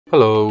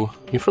Hello,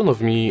 in front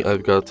of me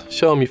I've got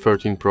Xiaomi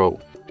 13 Pro.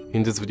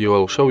 In this video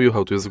I'll show you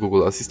how to use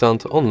Google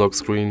Assistant on lock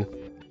screen.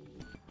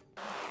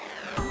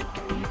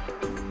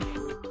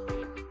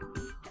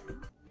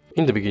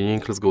 In the beginning,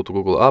 let's go to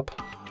Google app,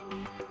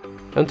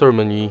 enter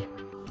menu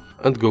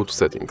and go to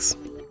settings.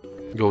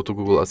 Go to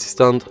Google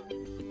Assistant,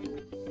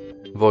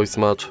 voice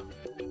match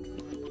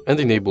and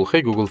enable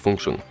Hey Google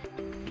function.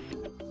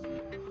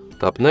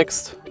 Tap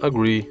next,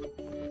 agree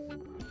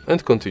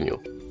and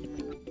continue.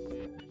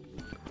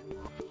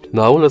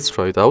 Now let's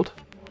try it out.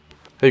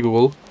 Hey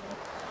Google.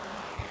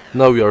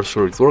 Now we are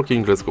sure it's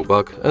working, let's go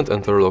back and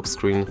enter lock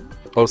screen.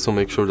 Also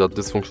make sure that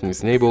this function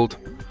is enabled.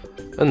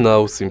 And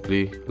now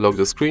simply lock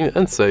the screen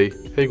and say,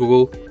 Hey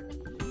Google.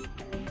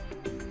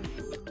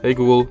 Hey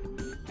Google,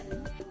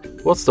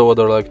 what's the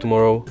weather like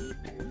tomorrow?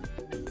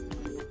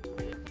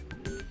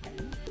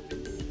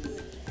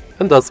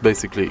 And that's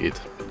basically it.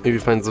 If you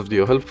find this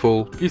video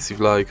helpful, please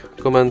leave a like,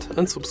 comment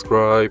and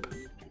subscribe.